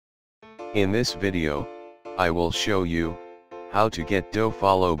In this video, I will show you how to get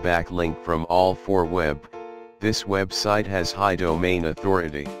DoFollow backlink from All4Webs. This website has high domain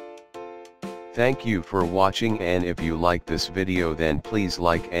authority. Thank you for watching, and if you like this video then please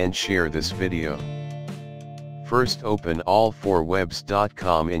like and share this video. First open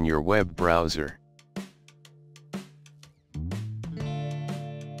all4webs.com in your web browser.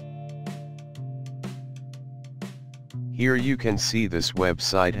 Here you can see this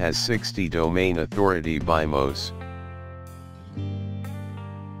website has 60 domain authority by MOS.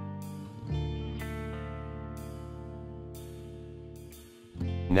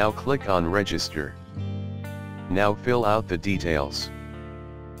 Now click on register. Now fill out the details.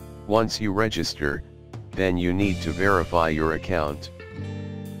 Once you register, then you need to verify your account.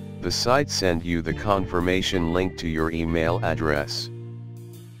 The site sends you the confirmation link to your email address.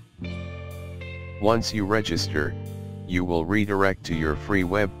 Once you register, you will redirect to your free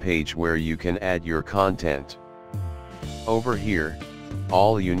web page where you can add your content. Over here,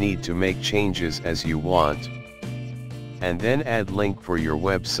 all you need to make changes as you want, and then add link for your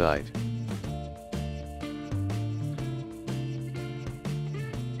website.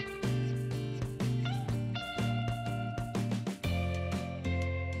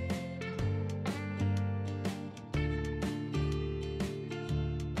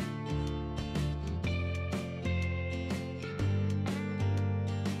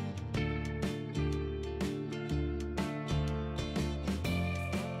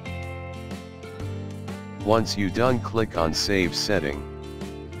 Once you done, click on Save Setting.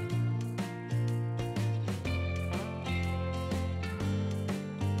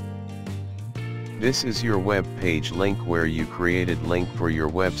 This is your web page link where you created link for your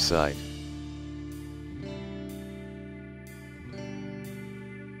website.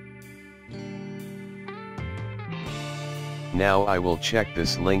 Now I will check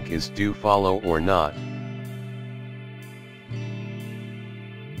this link is DoFollow or not.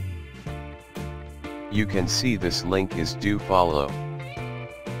 You can see this link is DoFollow.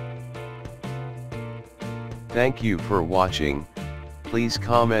 Thank you for watching. Please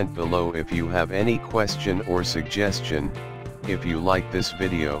comment below if you have any question or suggestion. If you like this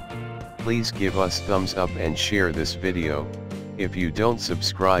video, please give us thumbs up and share this video. If you don't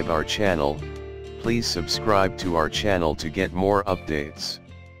subscribe our channel, please subscribe to our channel to get more updates.